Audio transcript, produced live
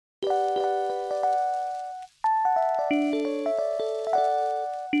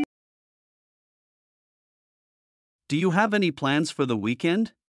Do you have any plans for the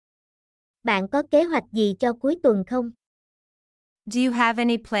weekend? Bạn có kế hoạch gì cho cuối tuần không? Do you have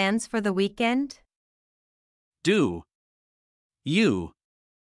any plans for the weekend? Do you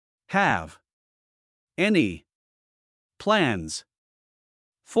have any plans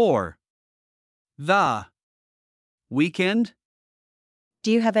for the weekend?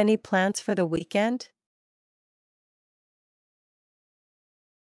 Do you have any plans for the weekend?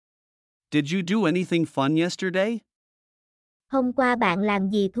 Did you do anything fun yesterday? Hôm qua bạn làm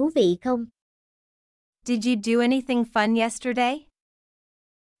gì thú vị không? Did you do anything fun yesterday?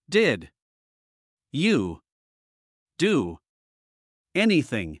 Did you do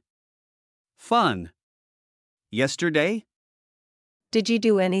anything fun yesterday? Did you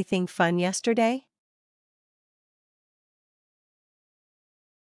do anything fun yesterday?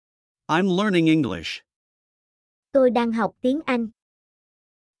 I'm learning English. Tôi đang học tiếng Anh.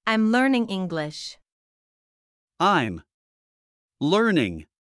 I'm learning English. I'm learning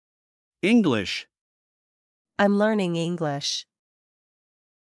English. I'm learning English.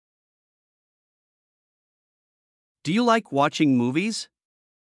 Do you like watching movies?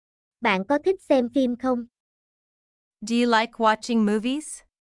 Bạn có thích xem phim không? Do you like watching movies?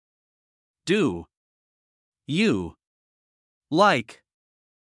 Do you like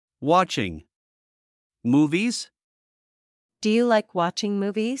watching movies? Do you like watching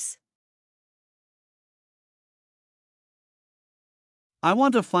movies? I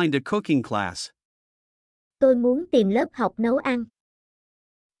want to find a cooking class. Tôi muốn tìm lớp học nấu ăn.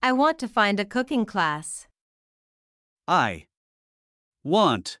 I want to find a cooking class. I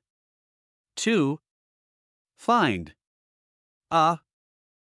want to find a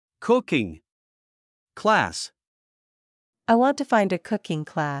cooking class. I want to find a cooking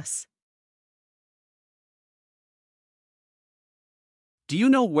class. Do you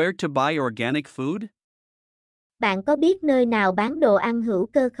know where to buy organic food? Bạn có biết nơi nào bán đồ ăn hữu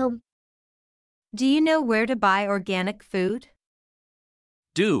cơ không? Do you know where to buy organic food?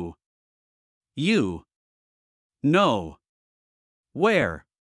 Do you know where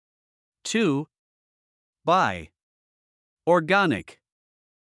to buy organic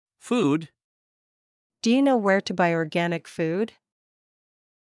food? Do you know where to buy organic food?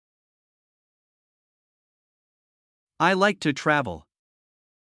 I like to travel.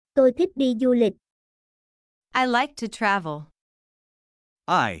 Tôi thích đi du lịch. I like to travel.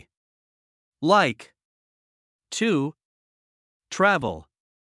 I like to travel.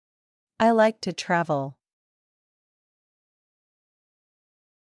 I like to travel.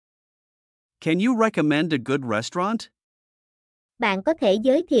 Can you recommend a good restaurant? Bạn có thể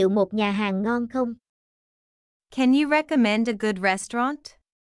giới thiệu một nhà hàng ngon không? Can you recommend a good restaurant?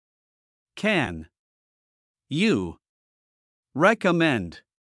 Can you recommend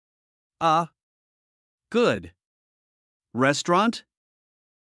a good restaurant?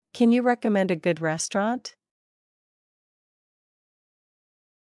 Can you recommend a good restaurant?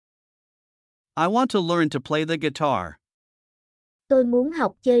 I want to learn to play the guitar. Tôi muốn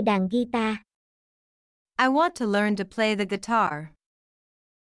học chơi đàn guitar. I want to learn to play the guitar.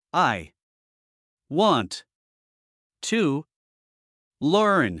 I want to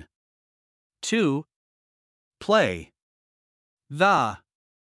learn to play the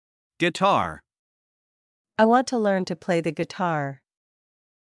guitar. I want to learn to play the guitar.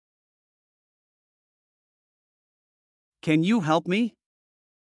 Can you help me?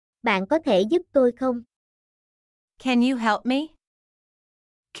 Bạn có thể giúp tôi không? Can you help me?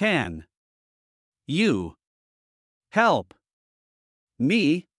 Can you help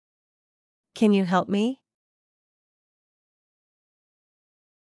me? Can you help me?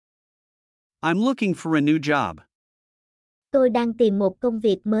 I'm looking for a new job. Tôi đang tìm một công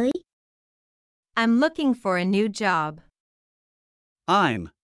việc mới. I'm looking for a new job. I'm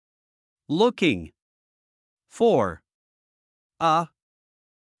looking for a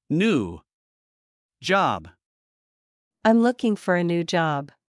new job. I'm looking for a new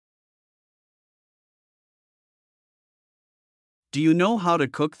job. Do you know how to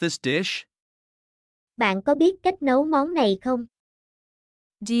cook this dish? Bạn có biết cách nấu món này không?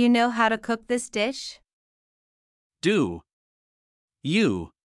 Do you know how to cook this dish? Do you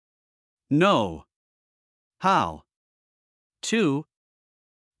know how to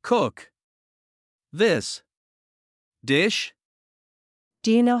cook this dish?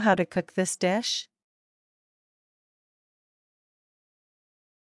 Do you know how to cook this dish?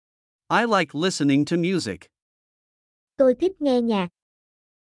 I like listening to music. Tôi thích nghe nhạc.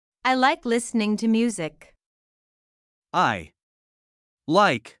 I like listening to music. I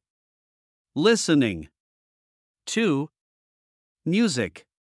like listening to music.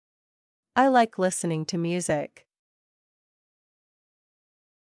 I like listening to music.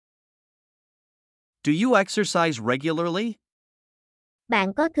 Do you exercise regularly?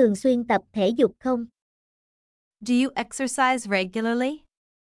 Bạn có thường xuyên tập thể dục không? Do you exercise regularly?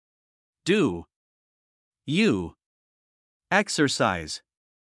 Do you exercise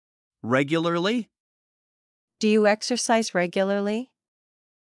regularly? Do you exercise regularly?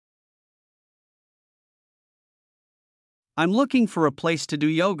 I'm looking for a place to do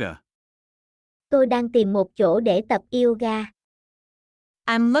yoga. Tôi đang tìm một chỗ để tập yoga.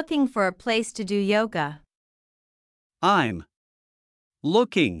 I'm looking for a place to do yoga. I'm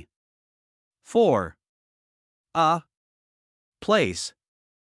looking for a place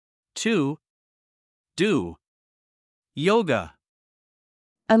to do yoga.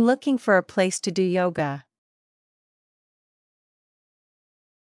 I'm looking for a place to do yoga.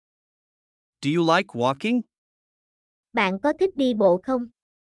 Do you like walking? Bạn có thích đi bộ không?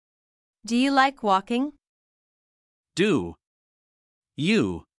 Do you like walking? Do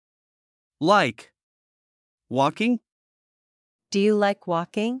you like walking? Do you like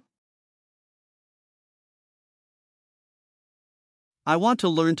walking? I want to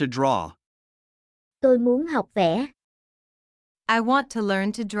learn to draw. Tôi muốn học vẽ. I want to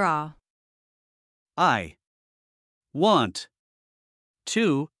learn to draw. I want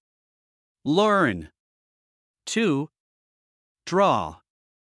to learn to draw.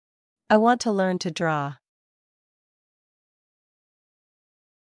 I want to learn to draw.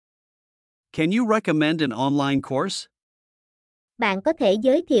 Can you recommend an online course? Bạn có thể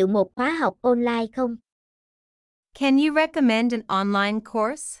giới thiệu một khóa học online không? Can you recommend an online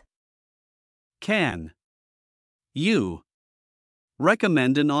course? Can you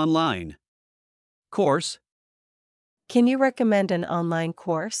recommend an online course? Can you recommend an online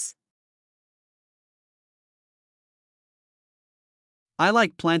course? I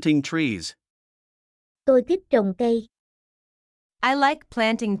like planting trees. Tôi thích trồng cây. I like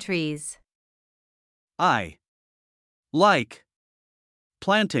planting trees. I like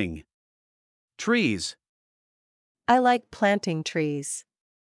planting trees. I like planting trees.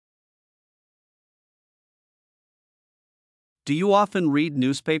 Do you often read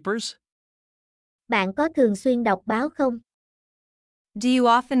newspapers? Bạn có thường xuyên đọc báo không? Do you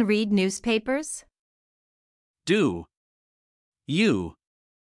often read newspapers? Do you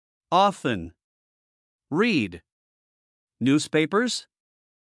often read newspapers?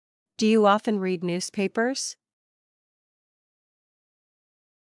 Do you often read newspapers?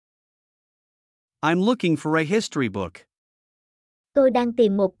 I'm looking for a history book. Tôi đang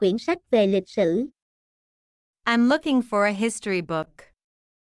tìm một quyển sách về lịch sử. I'm looking for a history book.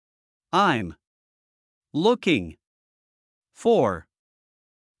 I'm looking for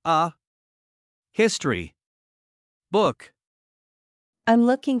a history book. I'm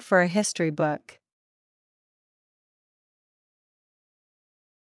looking for a history book.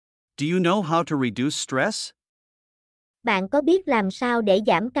 Do you know how to reduce stress? Bạn có biết làm sao để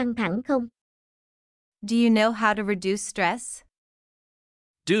giảm căng thẳng không? Do you know how to reduce stress?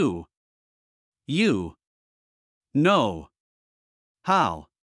 Do you know how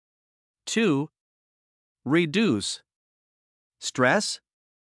to reduce stress?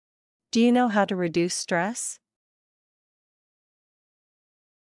 Do you know how to reduce stress?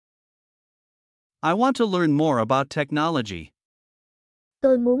 I want to learn more about technology.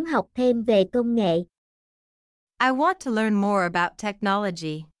 Tôi muốn học thêm về công nghệ. I want to learn more about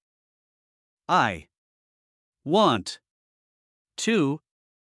technology. I want to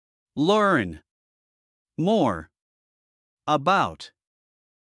learn more about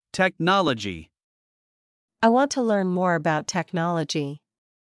technology. I want to learn more about technology.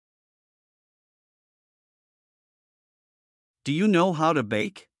 Do you know how to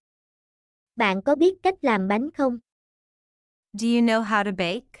bake? Bạn có biết cách làm bánh không? Do you know how to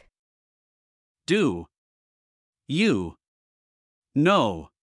bake? Do you know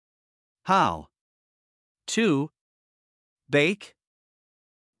how to bake?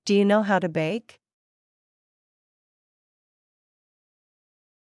 Do you know how to bake?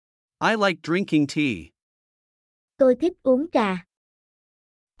 I like drinking tea. Tôi thích uống trà.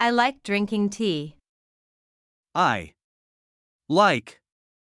 I like drinking tea. I like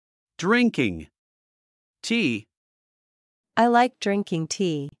drinking tea. I like drinking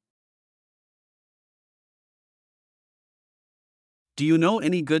tea. Do you know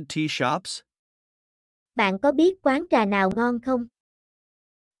any good tea shops? Bạn có biết quán trà nào ngon không?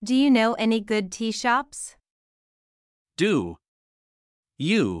 Do you know any good tea shops? Do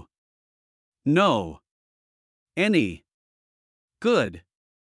you know any good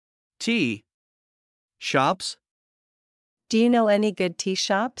tea shops? Do you know any good tea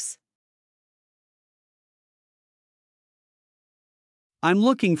shops? I'm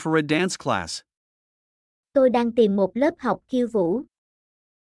looking for a dance class. Tôi đang tìm một lớp học khiêu vũ.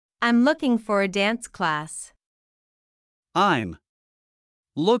 I'm looking for a dance class. I'm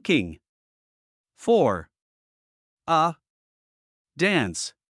looking for a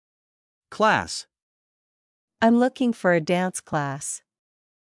dance class. I'm looking for a dance class.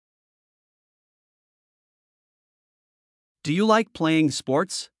 Do you like playing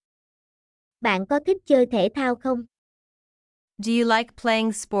sports? Bạn có thích chơi thể thao không? Do you like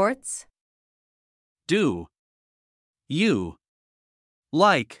playing sports? Do you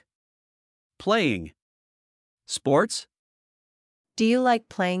like playing sports? Do you like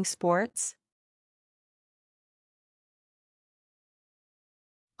playing sports?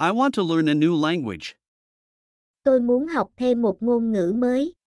 I want to learn a new language. Tôi muốn học thêm một ngôn ngữ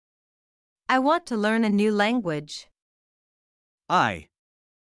mới. I want to learn a new language. I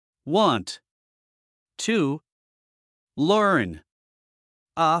want to learn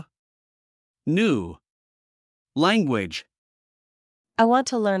a new language. I want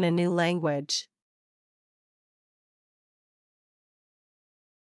to learn a new language.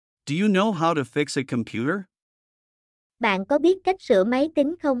 Do you know how to fix a computer? Bạn có biết cách sửa máy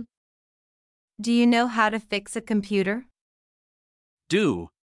tính không? Do you know how to fix a computer? Do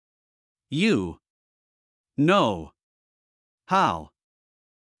you know how to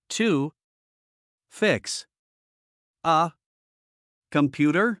fix a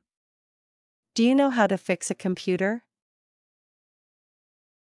computer? Do you know how to fix a computer?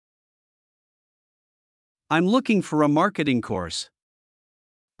 I'm looking for a marketing course.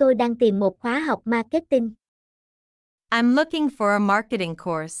 Tôi đang tìm một khóa học marketing. I'm looking for a marketing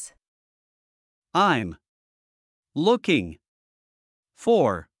course. I'm looking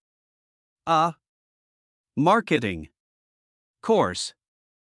for a marketing course.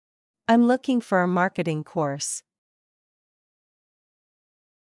 I'm looking for a marketing course.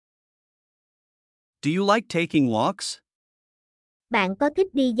 Do you like taking walks? Bạn có thích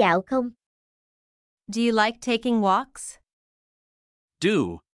đi dạo không? Do you like taking walks?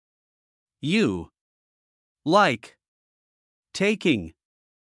 Do you like taking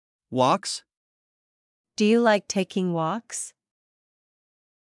walks? Do you like taking walks?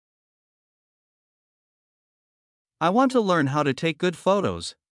 I want to learn how to take good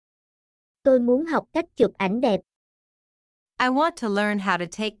photos. Tôi muốn học cách chụp ảnh đẹp. I want to learn how to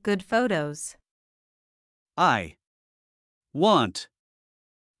take good photos. I want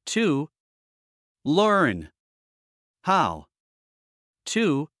to learn how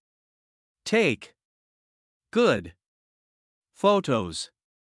to take good photos.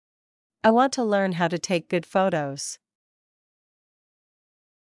 I want to learn how to take good photos.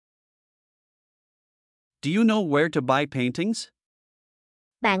 Do you know where to buy paintings?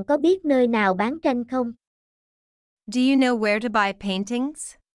 Bạn có biết nơi nào bán tranh không? Do you know where to buy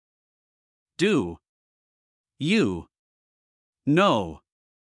paintings? Do you know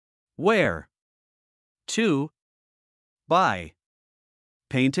where to buy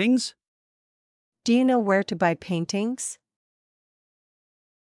paintings? Do you know where to buy paintings?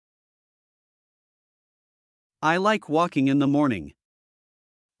 I like walking in the morning.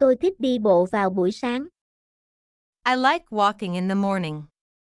 Tôi thích đi bộ vào buổi sáng. I like walking in the morning.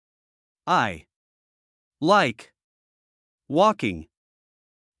 I like walking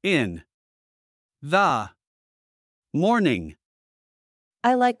in the morning.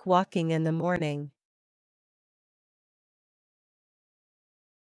 I like walking in the morning.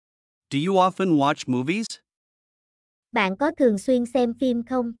 Do you often watch movies? Bạn có thường xuyên xem phim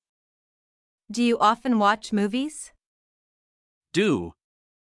không? Do you often watch movies? Do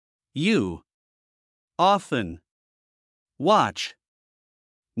you often watch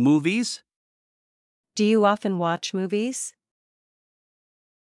movies? Do you often watch movies?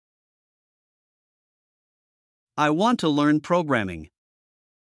 I want to learn programming.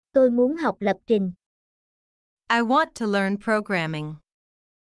 Tôi muốn học lập trình. I want to learn programming.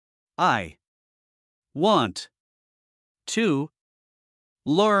 I want to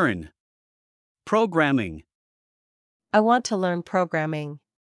learn programming. I want to learn programming.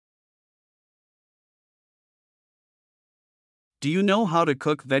 Do you know how to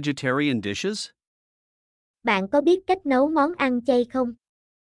cook vegetarian dishes? Bạn có biết cách nấu món ăn chay không?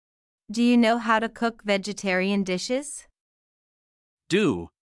 Do you know how to cook vegetarian dishes? Do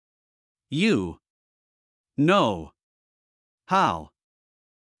you know how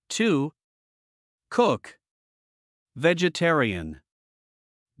to cook vegetarian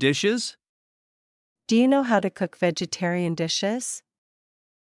dishes? Do you know how to cook vegetarian dishes?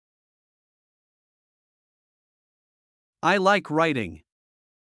 I like writing.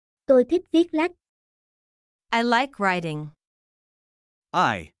 Tôi thích viết lách. I like writing.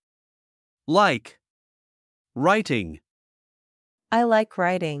 I like Writing. I like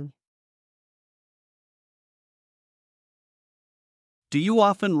writing. Do you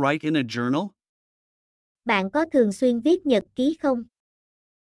often write in a journal? Bạn có thường xuyên viết nhật ký không?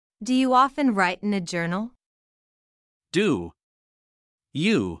 Do you often write in a journal? Do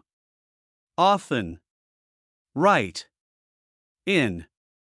you often write in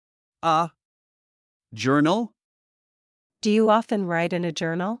a journal? Do you often write in a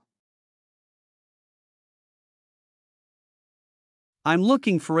journal? I'm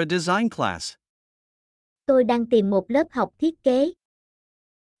looking for a design class. Tôi đang tìm một lớp học thiết kế.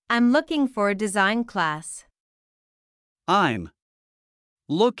 I'm looking for a design class. I'm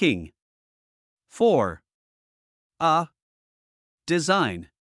looking for a design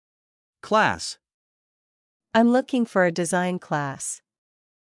class. I'm looking for a design class.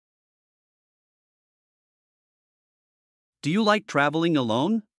 Do you like traveling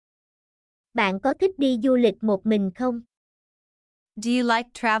alone? Bạn có thích đi du lịch một mình không? Do you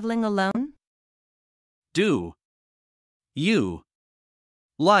like traveling alone? Do you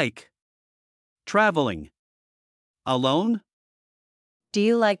like traveling alone? Do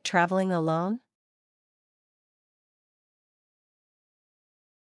you like traveling alone?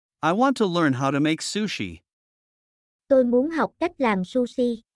 I want to learn how to make sushi. Tôi muốn học cách làm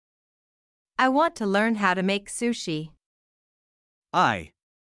sushi. I want to learn how to make sushi. I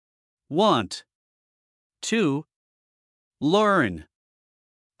want to learn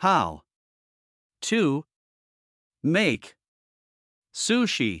how to make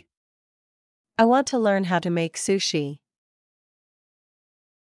sushi. I want to learn how to make sushi.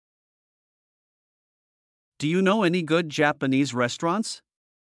 Do you know any good Japanese restaurants?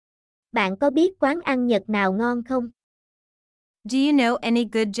 Bạn có biết quán ăn Nhật nào ngon không? Do you know any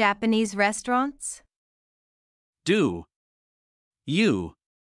good Japanese restaurants? Do you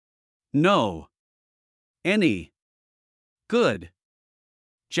know any good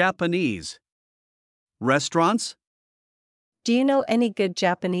Japanese restaurants? Do you know any good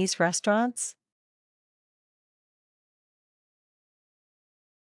Japanese restaurants?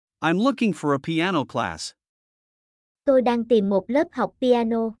 I'm looking for a piano class. Tôi đang tìm một lớp học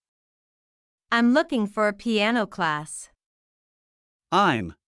piano. I'm looking for a piano class.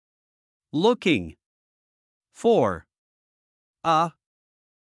 I'm looking for a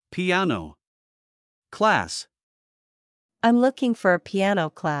piano class. I'm looking for a piano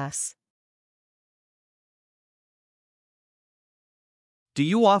class. Do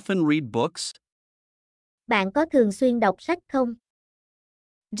you often read books? Bạn có thường xuyên đọc sách không?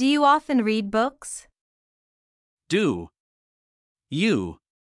 Do you often read books? Do you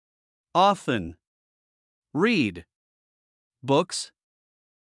often read books?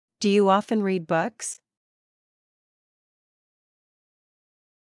 Do you often read books?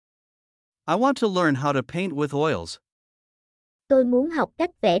 I want to learn how to paint with oils. Tôi muốn học cách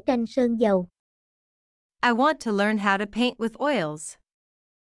vẽ tranh sơn dầu. I want to learn how to paint with oils.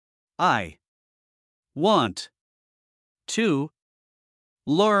 I want to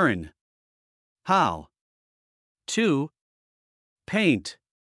learn how to paint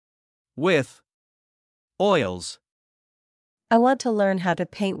with oils. I want to learn how to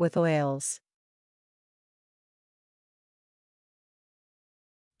paint with oils.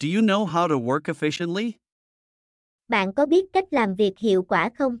 Do you know how to work efficiently? Bạn có biết cách làm việc hiệu quả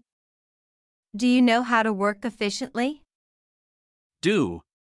không? Do you know how to work efficiently? Do you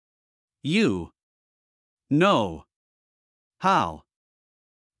know how to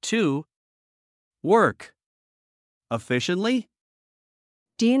work efficiently?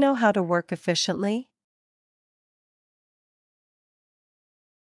 Do you know how to work efficiently?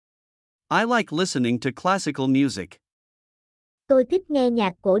 I like listening to classical music. Tôi thích nghe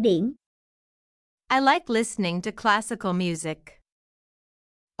nhạc cổ điển. I like listening to classical music.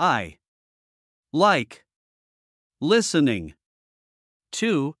 I like listening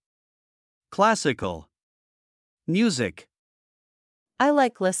to classical music. I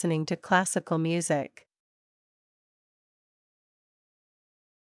like listening to classical music.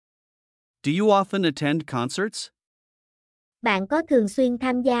 Do you often attend concerts? Bạn có thường xuyên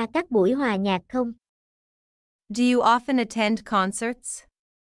tham gia các buổi hòa nhạc không? Do you often attend concerts?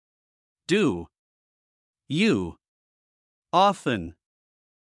 Do you often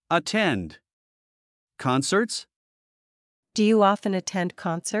attend concerts? Do you often attend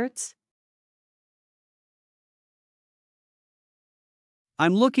concerts?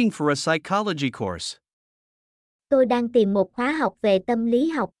 I'm looking for a psychology course. Tôi đang tìm một khóa học về tâm lý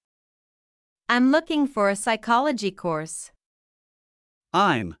học. I'm looking for a psychology course.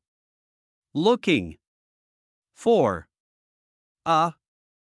 I'm looking for a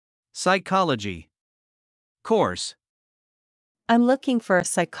psychology Course. I'm looking for a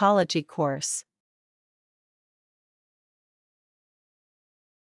psychology course.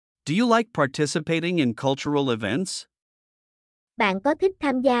 Do you like participating in cultural events? Bạn có thích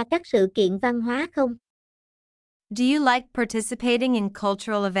tham gia các sự kiện văn hóa không? Do you like participating in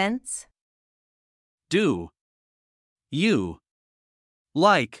cultural events? Do you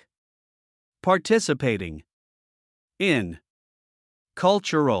like participating in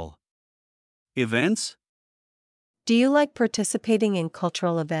cultural events? Do you like participating in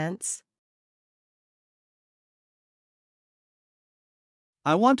cultural events?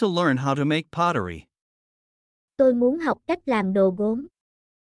 I want to learn how to make pottery. Tôi muốn học cách làm đồ gốm.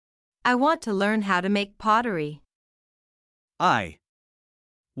 I want to learn how to make pottery. I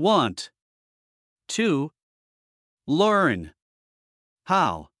want to learn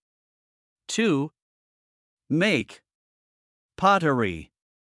how to make pottery.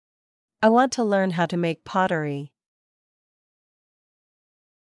 I want to learn how to make pottery.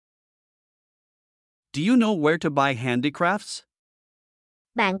 Do you know where to buy handicrafts?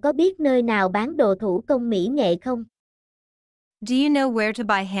 Bạn có biết nơi nào bán đồ thủ công mỹ nghệ không? Do you know where to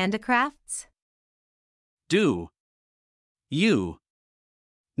buy handicrafts? Do you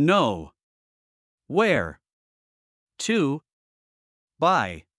know where to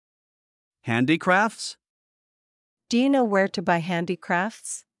buy handicrafts? Do you know where to buy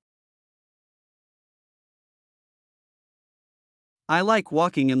handicrafts? I like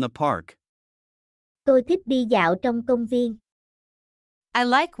walking in the park. Tôi thích đi dạo trong công viên. I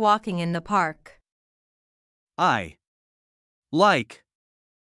like walking in the park. I like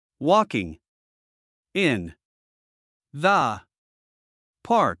walking in the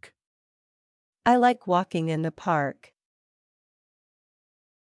park. I like walking in the park.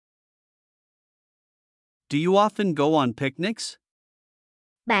 Do you often go on picnics?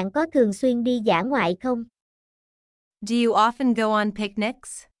 Bạn có thường xuyên đi dã ngoại không? Do you often go on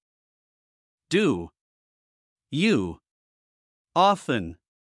picnics? Do you often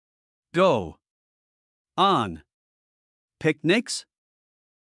go on picnics?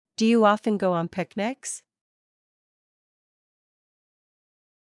 Do you often go on picnics?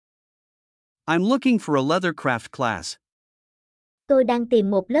 I'm looking for a leathercraft class. Tôi đang tìm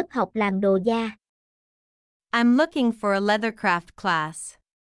một lớp học làm đồ da. I'm looking for a leathercraft class.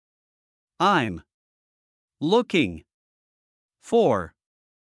 I'm looking for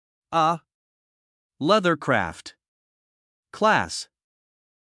a leathercraft class.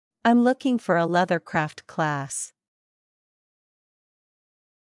 I'm looking for a leathercraft class.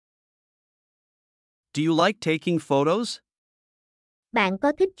 Do you like taking photos? Bạn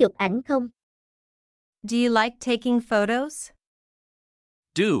có thích chụp ảnh không? Do you like taking photos?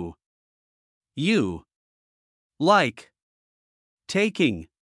 Do you like taking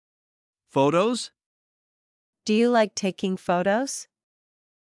photos? Do you like taking photos?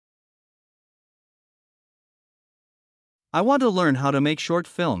 I want to learn how to make short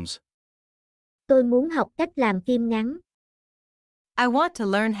films. Tôi muốn học cách làm phim ngắn. I want to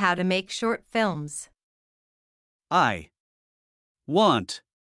learn how to make short films. I want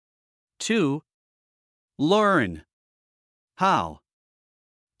to learn how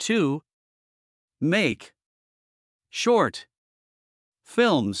to make short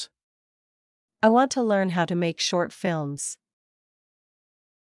films. I want to learn how to make short films.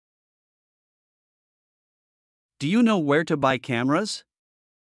 Do you know where to buy cameras?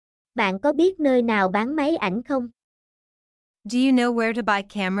 Bạn có biết nơi nào bán máy ảnh không? Do you know where to buy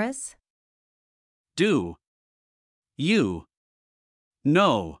cameras? Do you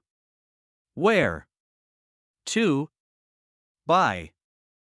know where to buy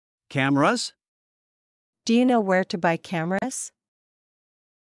cameras? Do you know where to buy cameras?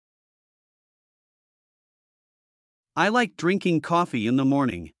 I like drinking coffee in the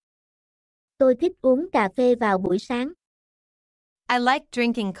morning. Tôi thích uống cà phê vào buổi sáng. I like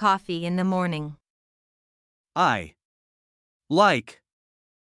drinking coffee in the morning. I like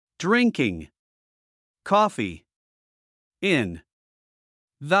drinking coffee in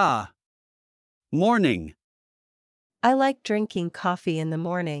the morning. I like drinking coffee in the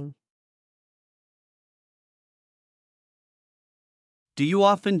morning. Do you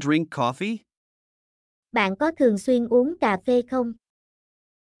often drink coffee? Bạn có thường xuyên uống cà phê không?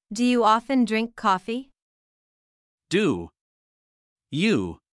 Do you often drink coffee? Do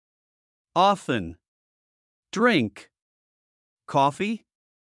you often drink coffee?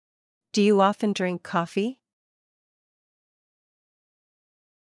 Do you often drink coffee?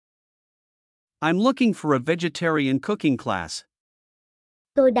 I'm looking for a vegetarian cooking class.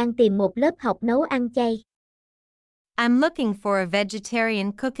 Tôi đang tìm một lớp học nấu ăn chay. I'm looking for a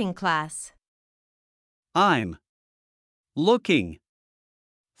vegetarian cooking class. I'm looking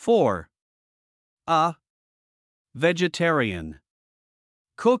for a vegetarian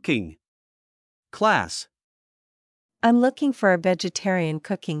cooking class. I'm looking for a vegetarian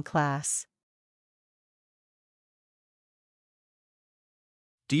cooking class.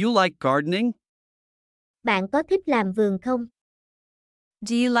 Do you like gardening? Bạn có thích làm vườn không?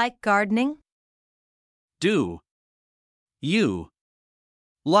 Do you like gardening? Do you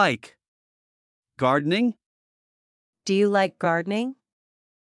like gardening? Do you like gardening?